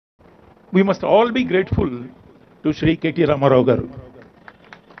We must all be grateful to Shri KTR Garu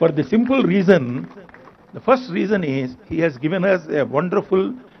for the simple reason. The first reason is he has given us a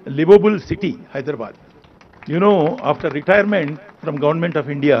wonderful, livable city, Hyderabad. You know, after retirement from Government of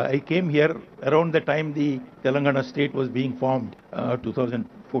India, I came here around the time the Telangana state was being formed,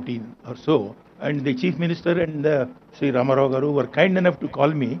 2014 or so. And the Chief Minister and Sri Ramarao Garu were kind enough to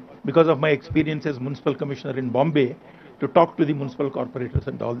call me because of my experience as Municipal Commissioner in Bombay to talk to the municipal corporators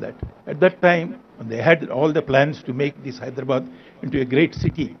and all that. At that time, they had all the plans to make this Hyderabad into a great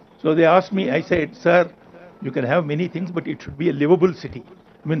city. So they asked me, I said, sir, you can have many things, but it should be a livable city.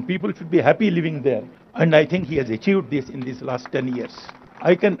 I mean, people should be happy living there. And I think he has achieved this in these last 10 years.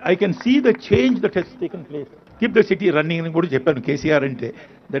 I can see the change that has taken place. Keep the city running. KCR ante.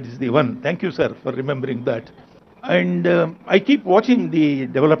 That is the one. Thank you, sir, for remembering that. And I keep watching the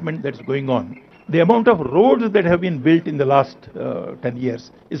development that's going on. The amount of roads that have been built in the last 10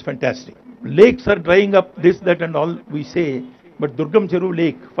 years is fantastic. Lakes are drying up, this, that and all we say. But Durgam Cheru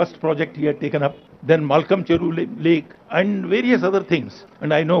Lake, first project he had taken up. Then Malkam Cheru Lake and various other things.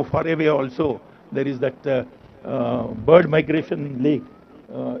 And I know far away also there is that bird migration lake.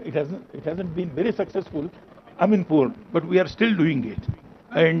 It hasn't been very successful. Aminpur, but we are still doing it.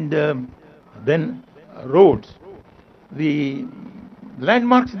 And then roads, the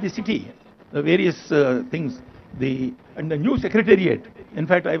landmarks in the city, the various things, and the new secretariat. In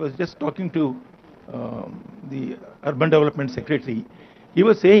fact, I was just talking to the Urban Development Secretary. He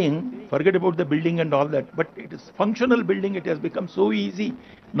was saying, forget about the building and all that, but it is functional building. It has become so easy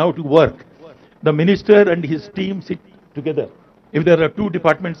now to work. The minister and his team sit together. If there are two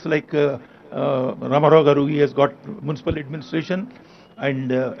departments like Ramarao Garu, he has got municipal administration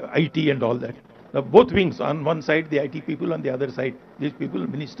and IT and all that. Both wings, on one side the IT people, on the other side these people,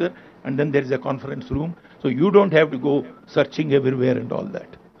 minister, and then there is a conference room. So you don't have to go searching everywhere and all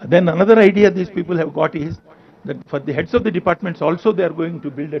that. Then another idea these people have got is that for the heads of the departments also they are going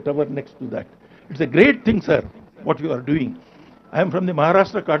to build a tower next to that. It's a great thing, sir, what you are doing. I am from the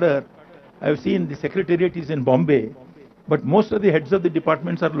Maharashtra cadre. I have seen the secretariat is in Bombay, but most of the heads of the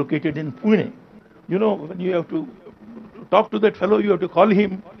departments are located in Pune. You know, when you have to talk to that fellow, you have to call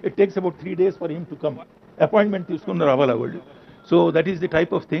him. It takes about 3 days for him to come. Appointment తీసుకుని రావాలా వాళ్ళు. So that is the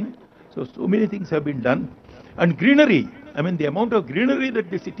type of thing. So many things have been done. And greenery, I mean the amount of greenery that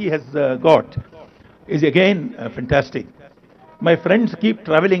the city has got is again fantastic. My friends keep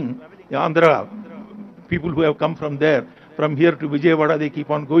traveling, Andhra, people who have come from there, from here to Vijayawada, they keep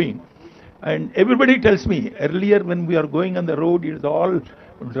on going. And everybody tells me, earlier when we are going on the road, it is all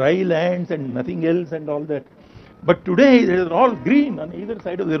dry lands and nothing else and all that. But today, it is all green on either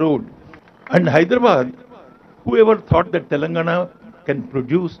side of the road. And Hyderabad, whoever thought that Telangana can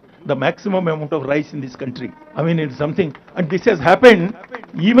produce the maximum amount of rice in this country? I mean, it's something. And this has happened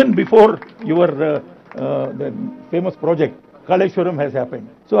even before your the famous project, Kaleshwaram, has happened.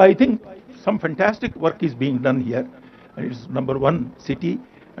 So I think some fantastic work is being done here. And it's #1 city.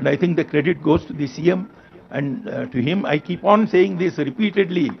 And I think the credit goes to the CM, and to him I keep on saying this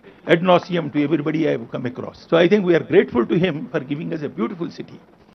repeatedly ad nauseum to everybody I have come across. So I think we are grateful to him for giving us a beautiful city.